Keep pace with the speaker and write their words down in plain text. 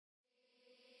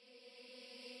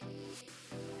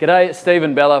G'day, it's Steve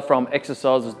and Bella from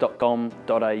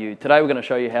Exercises.com.au. Today we're going to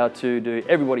show you how to do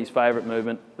everybody's favourite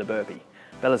movement, the burpee.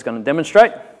 Bella's going to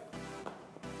demonstrate.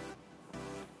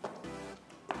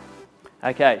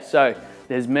 Okay, so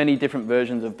there's many different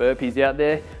versions of burpees out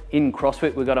there. In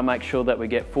CrossFit, we've got to make sure that we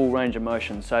get full range of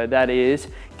motion. So that is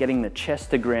getting the chest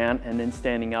to ground and then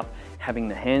standing up, having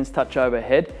the hands touch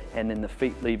overhead and then the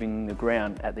feet leaving the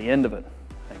ground at the end of it.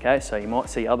 Okay, so you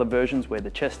might see other versions where the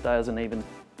chest doesn't even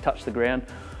touch the ground,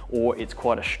 or it's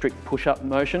quite a strict push-up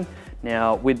motion.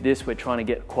 Now with this, we're trying to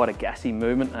get quite a gassy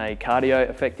movement, a cardio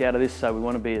effect out of this, so we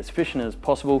want to be as efficient as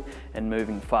possible and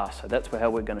moving fast. So that's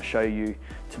how we're going to show you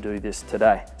to do this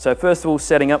today. So first of all,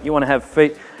 setting up, you want to have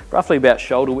feet roughly about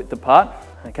shoulder width apart.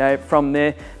 Okay, from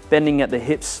there, bending at the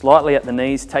hips, slightly at the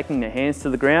knees, taking the hands to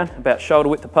the ground, about shoulder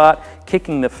width apart,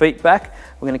 kicking the feet back.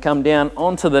 We're going to come down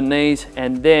onto the knees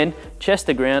and then chest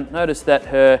to ground. Notice that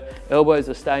her elbows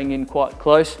are staying in quite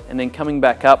close and then coming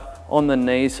back up on the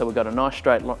knees. So we've got a nice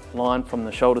straight line from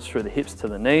the shoulders through the hips to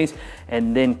the knees,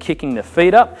 and then kicking the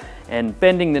feet up and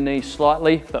bending the knees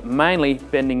slightly, but mainly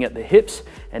bending at the hips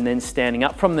and then standing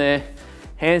up from there,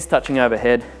 hands touching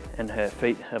overhead, and her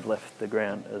feet have left the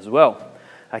ground as well.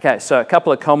 Okay, so a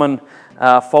couple of common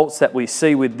faults that we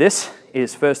see with this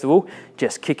is, first of all,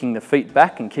 just kicking the feet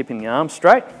back and keeping the arms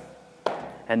straight,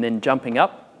 and then jumping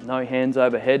up, no hands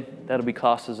overhead. That'll be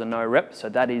classed as a no rep, so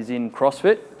that is in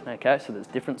CrossFit. Okay, so there's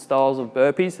different styles of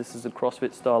burpees. This is a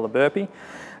CrossFit style of burpee.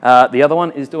 The other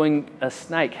one is doing a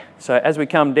snake. So as we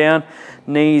come down,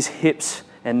 knees, hips,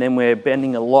 and then we're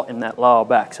bending a lot in that lower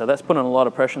back. So that's putting a lot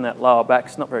of pressure in that lower back.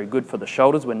 It's not very good for the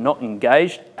shoulders. We're not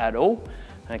engaged at all,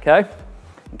 okay?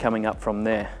 And coming up from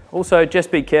there. Also,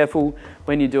 just be careful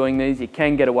when you're doing these, you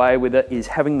can get away with it, is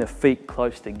having the feet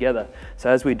close together. So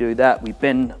as we do that, we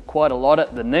bend quite a lot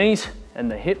at the knees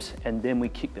and the hips, and then we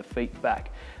kick the feet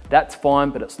back. That's fine,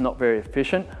 but it's not very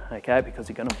efficient, okay, because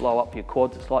you're gonna blow up your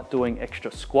quads. It's like doing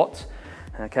extra squats,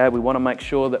 okay? We wanna make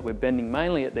sure that we're bending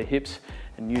mainly at the hips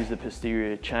and use the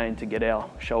posterior chain to get our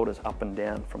shoulders up and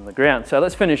down from the ground. So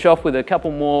let's finish off with a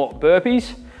couple more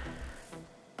burpees.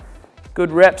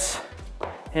 Good reps.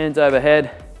 Hands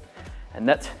overhead, and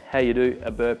that's how you do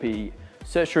a burpee.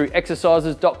 Search through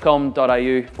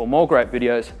exercises.com.au for more great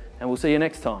videos, and we'll see you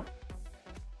next time.